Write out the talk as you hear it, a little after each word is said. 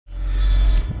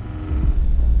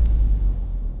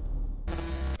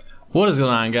What is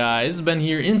going on, guys? It's Ben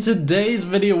here. In today's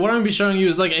video, what I'm going to be showing you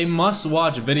is like a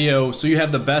must-watch video so you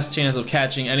have the best chance of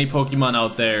catching any Pokemon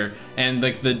out there, and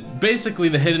like basically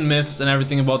the hidden myths and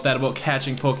everything about that, about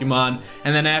catching Pokemon.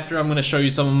 And then after, I'm going to show you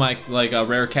some of my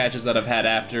rare catches that I've had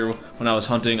after when I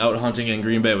was out hunting in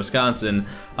Green Bay, Wisconsin.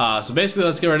 So basically,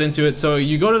 let's get right into it. So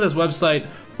you go to this website,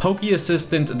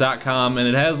 PokeAssistant.com, and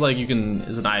it has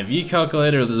it's an IV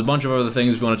calculator. There's a bunch of other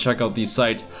things if you want to check out these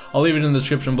sites. I'll leave it in the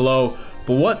description below.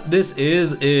 But what this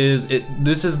is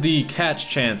this is the catch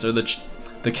chance, or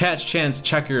the catch chance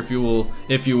checker, if you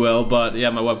will. But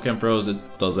yeah, my webcam froze. It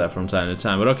does that from time to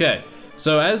time. But okay.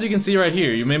 So as you can see right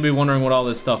here, you may be wondering what all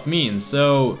this stuff means.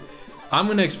 So I'm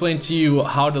gonna explain to you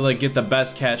how to get the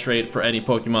best catch rate for any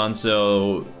Pokemon.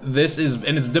 So this is,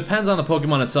 and it depends on the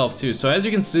Pokemon itself too. So as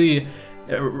you can see,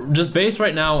 just base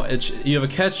right now, you have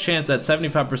a catch chance at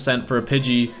 75% for a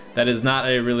Pidgey that is not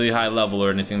a really high level or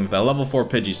anything like that. Level 4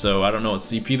 Pidgey, so I don't know what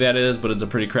CP that is, but it's a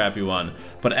pretty crappy one.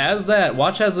 But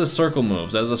watch as the circle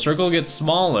moves. As the circle gets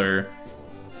smaller,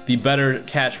 the better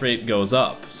catch rate goes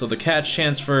up. So the catch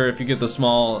chance for, if you get the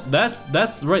small,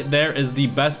 that's right there is the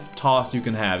best toss you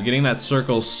can have, getting that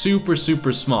circle super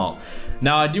small.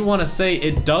 Now I do want to say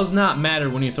it does not matter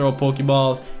when you throw a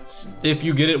Pokeball if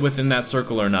you get it within that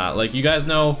circle or not. Like, you guys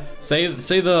know, say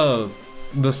the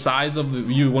size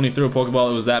of you when you threw a Pokeball,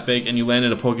 it was that big, and you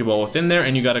landed a Pokeball within there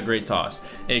and you got a great toss.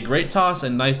 A great toss, a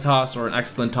nice toss, or an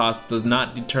excellent toss does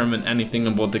not determine anything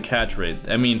about the catch rate.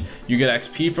 I mean, you get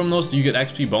XP from those, you get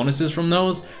XP bonuses from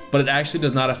those, but it actually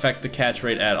does not affect the catch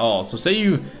rate at all. So say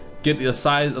you get the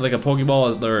size like a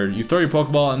Pokeball, or you throw your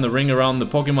Pokeball and the ring around the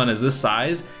Pokemon is this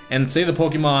size, and say the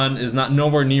Pokemon is not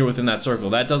nowhere near within that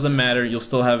circle. That doesn't matter, you'll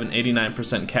still have an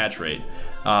 89% catch rate.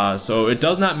 So it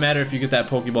does not matter if you get that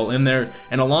Pokeball in there.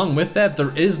 And along with that, there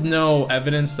is no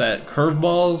evidence that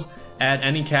curveballs add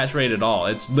any catch rate at all.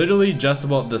 It's literally just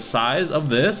about the size of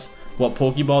this, what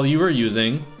Pokeball you are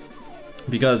using,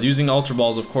 because using Ultra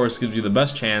Balls of course gives you the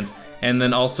best chance, and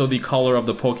then also the color of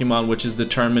the Pokemon, which is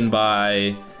determined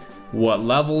by what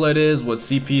level it is, what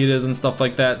CP it is, and stuff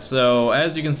like that. So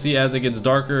as you can see, as it gets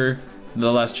darker, the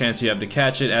less chance you have to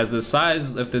catch it. As the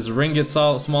size, if this ring gets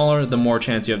smaller, the more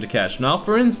chance you have to catch. Now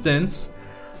for instance,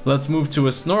 let's move to a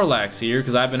Snorlax here,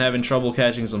 because I've been having trouble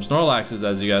catching some Snorlaxes,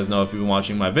 as you guys know if you've been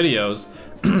watching my videos.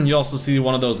 You also see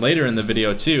one of those later in the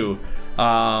video too.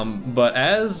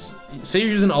 But say you're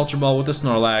using Ultra Ball with a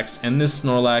Snorlax, and this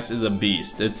Snorlax is a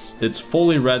beast. It's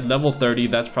fully red, level 30.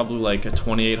 That's probably like a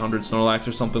 2800 Snorlax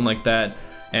or something like that.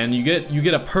 And you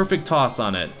get a perfect toss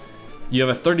on it. You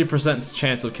have a 30%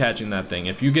 chance of catching that thing.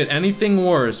 If you get anything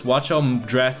worse, watch how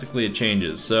drastically it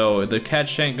changes. So the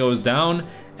catch chance goes down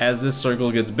as this circle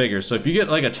gets bigger. So if you get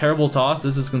like a terrible toss,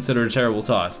 this is considered a terrible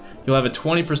toss. You'll have a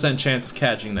 20% chance of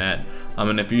catching that.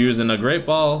 And if you're using a Great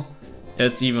Ball,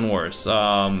 it's even worse,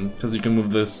 because you can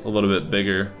move this a little bit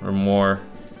bigger or more,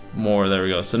 there we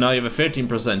go. So now you have a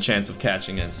 15% chance of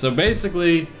catching it. So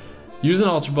basically, use an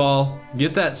Ultra Ball,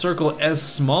 get that circle as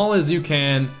small as you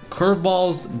can.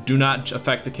 Curveballs do not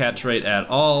affect the catch rate at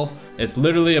all. It's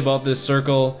literally about this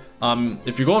circle.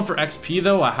 If you're going for XP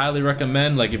though, I highly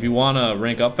recommend, if you want to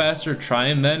rank up faster, try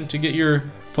and then to get your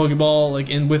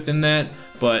Pokeball within that.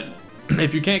 But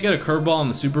if you can't get a curveball on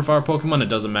the super far Pokemon, it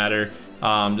doesn't matter.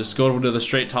 Just go to the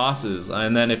straight tosses,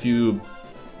 and then if you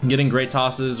getting great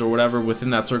tosses or whatever within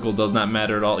that circle does not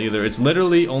matter at all either. It's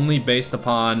literally only based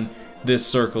upon this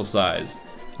circle size.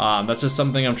 That's just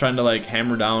something I'm trying to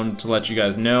hammer down to let you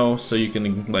guys know, so you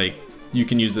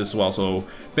can use this as well. So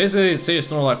basically, say a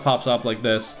Snorlax pops up like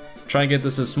this, try and get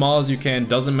this as small as you can.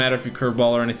 Doesn't matter if you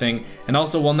curveball or anything. And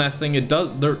also one last thing,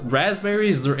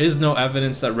 raspberries, there is no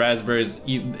evidence that raspberries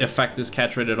affect this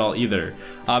catch rate at all either.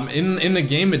 In the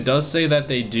game, it does say that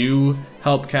they do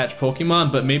help catch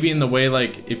Pokemon, but maybe in the way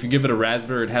if you give it a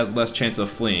raspberry, it has less chance of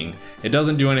fleeing. It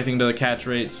doesn't do anything to the catch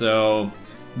rate. So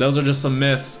those are just some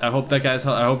myths. I hope that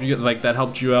I hope you get that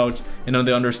helped you out and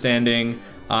the understanding.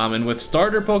 And with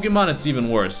starter Pokemon, it's even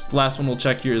worse. The last one we'll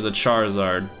check here is a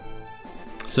Charizard.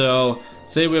 So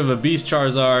say we have a Beast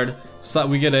Charizard, so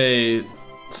we get a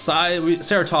size,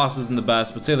 say our toss isn't the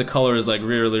best, but say the color is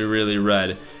really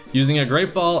red. Using a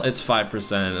Great Ball, it's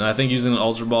 5%, and I think using an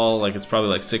Ultra Ball, it's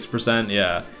probably 6%,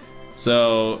 yeah.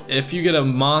 So if you get a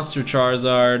monster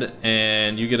Charizard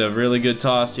and you get a really good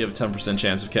toss, you have a 10%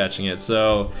 chance of catching it.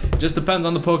 So it just depends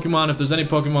on the Pokemon, if there's any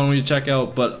Pokemon we need to check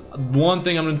out. But one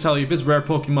thing I'm going to tell you, if it's rare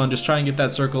Pokemon, just try and get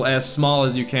that circle as small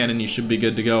as you can and you should be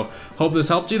good to go. Hope this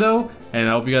helped you though, and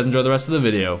I hope you guys enjoy the rest of the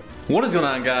video. What is going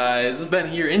on, guys? It's Ben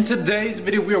here. In today's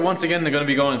video, we are once again going to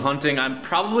be going hunting. I'm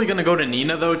probably going to go to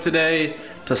Nina though today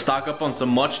to to stock up on some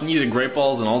much needed Great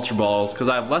Balls and Ultra Balls because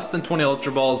I have less than 20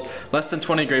 Ultra Balls, less than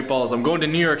 20 Great Balls. I'm going to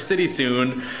New York City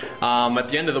soon. At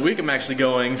the end of the week I'm actually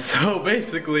going. So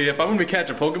basically if I'm going to be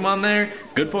catching Pokemon there,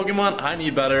 good Pokemon, I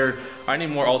need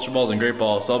more Ultra Balls and Great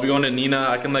Balls. So I'll be going to Nina.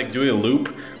 I can like do a loop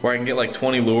where I can get like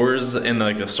 20 lures in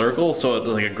like a circle. So it's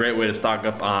like a great way to stock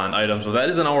up on items. So that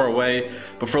is an hour away.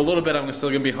 But for a little bit I'm still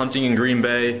going to be hunting in Green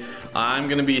Bay. I'm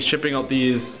going to be shipping out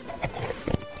these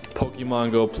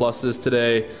Pokemon Go Pluses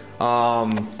today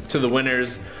to the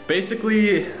winners.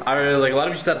 Basically, like a lot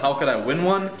of you said, how could I win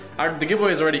one? The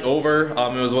giveaway is already over. It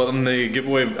was on the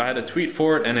giveaway. I had a tweet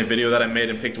for it and a video that I made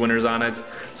and picked winners on it.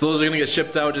 So those are gonna get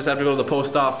shipped out. Just have to go to the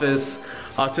post office.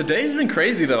 Today's been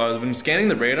crazy though. I've been scanning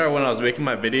the radar when I was making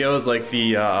my videos, like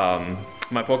the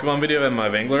my Pokemon video and my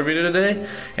Wrangler video today,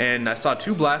 and I saw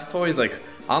 2 Blastoise like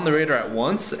on the radar at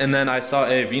once, and then I saw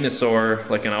a Venusaur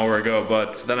like an hour ago,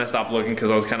 but then I stopped looking because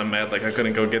I was kind of mad like I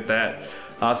couldn't go get that.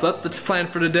 So that's the plan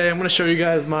for today. I'm gonna show you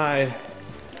guys my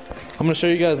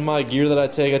gear that I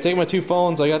take. I take my 2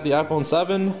 phones. I got the iPhone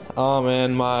 7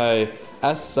 and my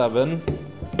S7.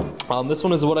 This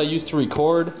one is what I use to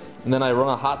record, and then I run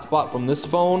a hotspot from this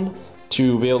phone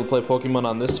to be able to play Pokemon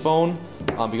on this phone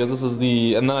because this is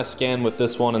the, and then I scan with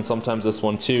this one and sometimes this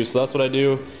one too. So that's what I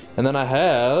do. And then I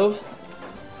have,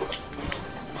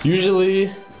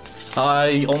 usually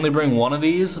I only bring one of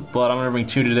these, but I'm gonna bring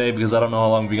 2 today because I don't know how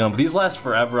long we'll be gone. But these last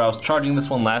forever. I was charging this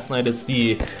one last night. It's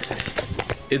the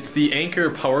Anchor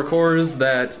power cores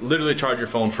that literally charge your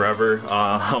phone forever.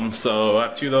 So I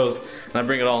have 2 of those, and I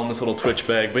bring it all in this little Twitch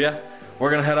bag. But yeah, we're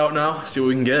gonna head out now, see what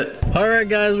we can get. Alright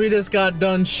guys, we just got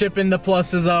done shipping the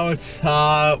pluses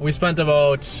out. We spent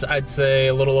about, I'd say,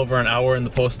 a little over an hour in the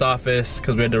post office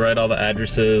because we had to write all the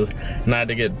addresses, and I had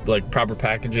to get like proper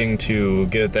packaging to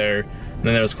get it there. And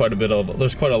then there's quite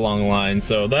a long line,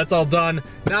 so that's all done.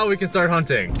 Now we can start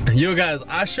hunting. Yo guys,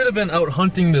 I should have been out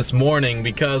hunting this morning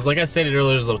because like I stated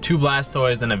earlier, there's 2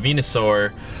 Blastoise and a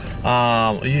Venusaur.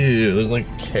 Ew, there's like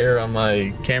hair on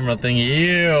my camera thingy,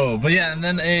 ew. But yeah, and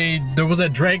then there was a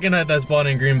Dragonite that spawned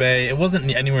in Green Bay. It wasn't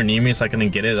anywhere near me, so I couldn't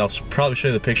get it. I'll probably show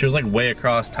you the picture. It was like way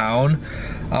across town.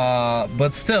 But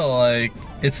still, like,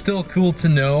 it's still cool to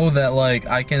know that like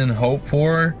I can hope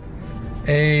for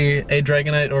a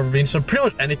Dragonite or Venusaur. Pretty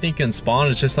much anything can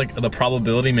spawn. It's just like the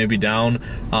probability may be down.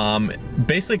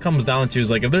 Basically comes down to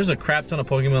is like if there's a crap ton of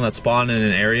Pokemon that spawn in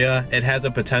an area, it has a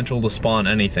potential to spawn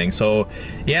anything. So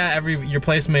yeah, your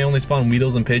place may only spawn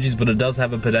Weedles and Pidgeys, but it does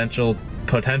have a potential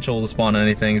to spawn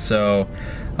anything. So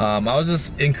I was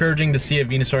just encouraging to see a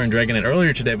Venusaur and Dragonite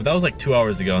earlier today, but that was like 2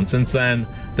 hours ago, and since then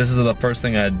this is the first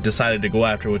thing I decided to go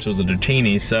after, which was a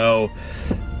Dratini. So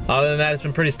other than that, it's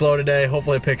been pretty slow today.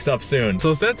 Hopefully it picks up soon.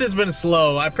 So since it's been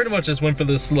slow, I pretty much just went for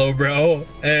the slow bro.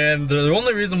 And the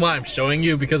only reason why I'm showing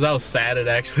you, because how sad it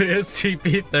actually is,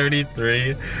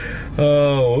 CP33.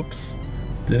 Oh, oops.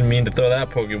 Didn't mean to throw that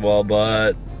Pokeball,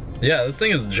 but yeah, this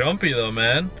thing is jumpy though,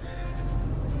 man.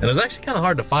 And it's actually kind of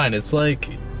hard to find. It's like,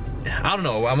 I don't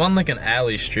know, I'm on like an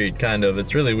alley street kind of.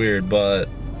 It's really weird, but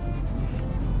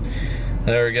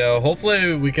there we go.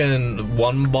 Hopefully we can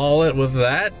one ball it with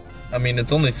that. I mean,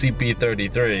 it's only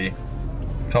CP33.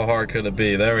 How hard could it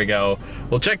be? There we go.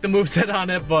 We'll check the moveset on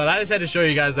it, but I just had to show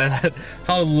you guys that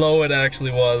how low it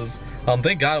actually was.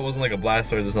 Thank God it wasn't like a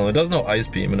Blastoise or something. It does no Ice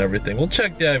Beam and everything. We'll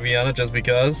check the IV on it just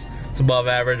because it's above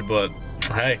average, but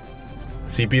hey,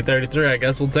 CP33, I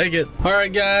guess we'll take it.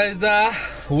 Alright guys,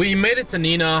 we made it to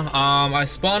Nina. I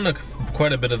spawned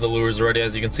quite a bit of the lures already,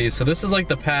 as you can see. So this is like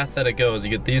the path that it goes. You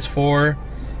get these 4.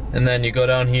 And then you go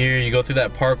down here, you go through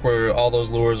that park where all those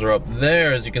lures are up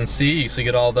there, as you can see, so you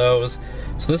get all those.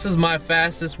 So this is my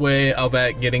fastest way of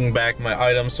getting back my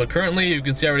items. So currently, you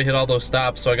can see I already hit all those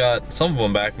stops, so I got some of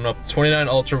them back. I'm up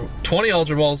to 20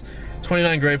 Ultra Balls,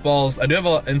 29 Great Balls. I do have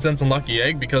an Incense and Lucky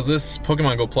Egg because this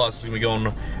Pokemon Go Plus is going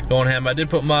to be going ham. I did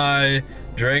put my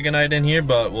Dragonite in here,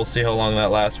 but we'll see how long that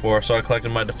lasts for. So I collected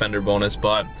my Defender bonus,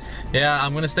 but yeah,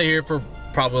 I'm going to stay here for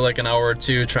probably like an hour or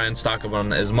 2, try and stock up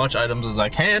on as much items as I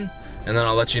can, and then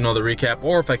I'll let you know the recap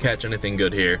or if I catch anything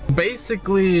good here.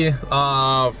 Basically,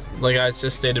 like I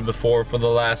just stated before, for the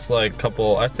last like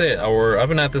couple, I'd say hour, I've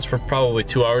been at this for probably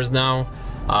 2 hours now.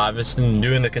 I've just been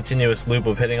doing the continuous loop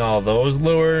of hitting all those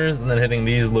lures and then hitting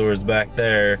these lures back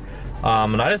there.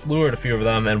 And I just lured a few of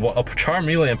them, and a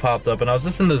Charmeleon popped up, and I was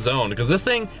just in the zone because this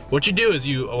thing, what you do is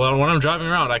when I'm driving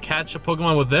around, I catch a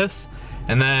Pokemon with this,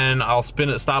 and then I'll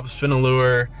stop, spin a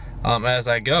lure as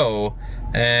I go.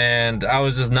 And I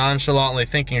was just nonchalantly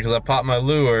thinking, because I popped my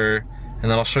lure,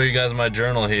 and then I'll show you guys my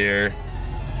journal here.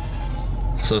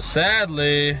 So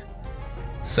sadly,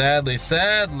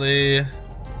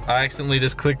 I accidentally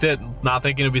just clicked it, not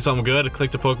thinking it'd be something good. I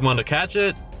clicked a Pokemon to catch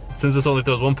it. Since this only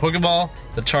throws one Pokeball,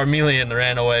 the Charmeleon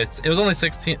ran away. It was only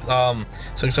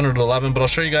 611, but I'll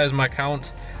show you guys my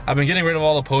count. I've been getting rid of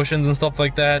all the potions and stuff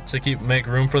like that to make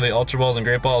room for the Ultra Balls and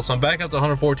Great Balls. So I'm back up to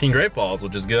 114 Great Balls,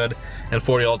 which is good, and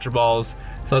 40 Ultra Balls.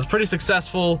 So it's pretty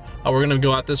successful. We're gonna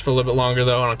go at this for a little bit longer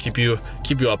though, and I'll keep you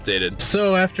updated.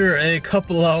 So after a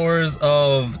couple hours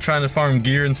of trying to farm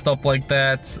gear and stuff like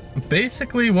that,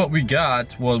 basically what we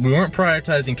got was we weren't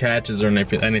prioritizing catches or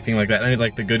anything like that, any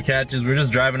like the good catches. We were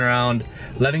just driving around,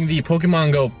 letting the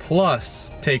Pokemon Go Plus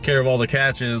take care of all the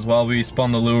catches while we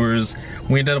spun the lures.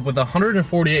 We ended up with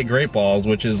 148 Great Balls,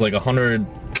 which is like 100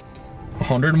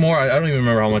 more. I don't even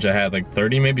remember how much I had, like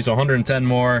 30 maybe, so 110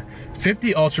 more.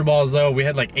 50 Ultra Balls though, we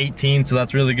had like 18, so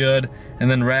that's really good. And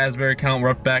then Raspberry count, we're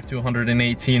up back to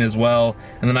 118 as well.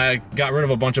 And then I got rid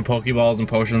of a bunch of Pokeballs and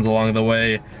potions along the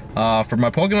way. For my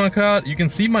Pokemon cut, you can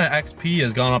see my XP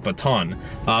has gone up a ton.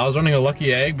 I was running a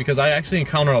lucky egg because I actually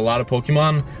encounter a lot of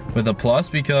Pokemon with a plus,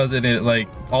 because it like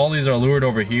all these are lured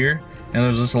over here, and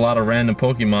there's just a lot of random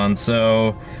Pokemon,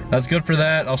 so that's good for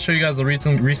that. I'll show you guys the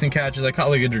recent catches. I caught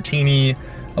like a Dratini,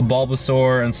 a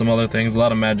Bulbasaur, and some other things, a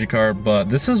lot of Magikarp, but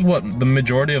this is what the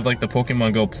majority of like the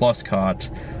Pokemon Go Plus caught.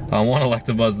 One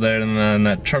Electabuzz there, and then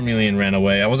that Charmeleon ran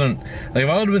away. I wasn't, like, if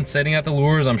I would have been sitting at the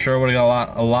lures, I'm sure I would have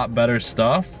got a lot better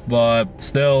stuff, but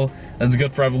still, that's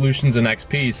good for evolutions and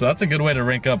XP, so that's a good way to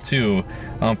rank up too,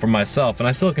 for myself. And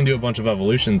I still can do a bunch of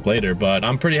evolutions later, but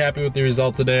I'm pretty happy with the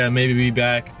result today. I maybe be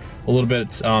back a little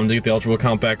bit to get the Ultra Ball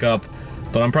count back up,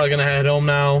 but I'm probably gonna head home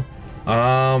now.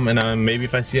 And maybe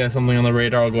if I see something on the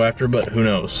radar, I'll go after, but who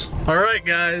knows. Alright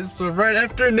guys, so right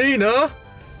after Nina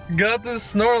got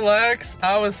this Snorlax,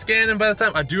 I was scanning. By the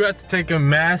time I do have to take a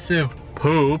massive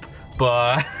poop,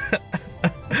 but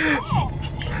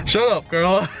shut up,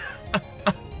 girl.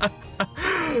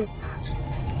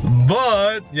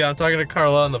 But yeah, I'm talking to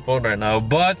Carla on the phone right now,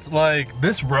 but like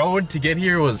this road to get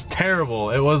here was terrible.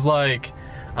 It was like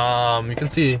you can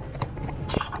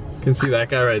see that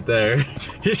guy right there.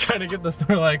 He's trying to get the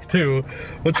Snorlax too.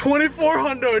 But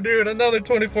 2400, dude, another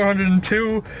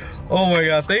 2402. Oh my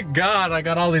god, thank god I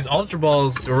got all these Ultra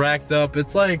Balls racked up.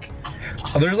 It's like,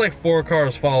 there's like 4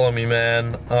 cars following me,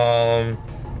 man.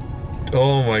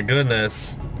 Oh my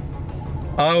goodness.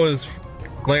 I was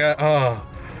like, I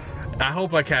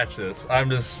hope I catch this. I'm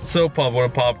just so pumped when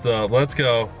it popped up. Let's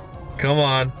go. Come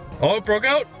on. Oh, it broke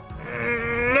out?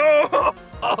 No!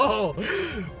 Oh!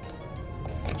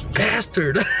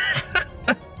 Bastard!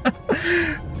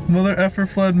 Mother effer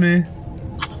fled me.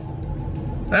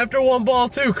 After one ball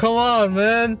too, come on,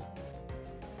 man.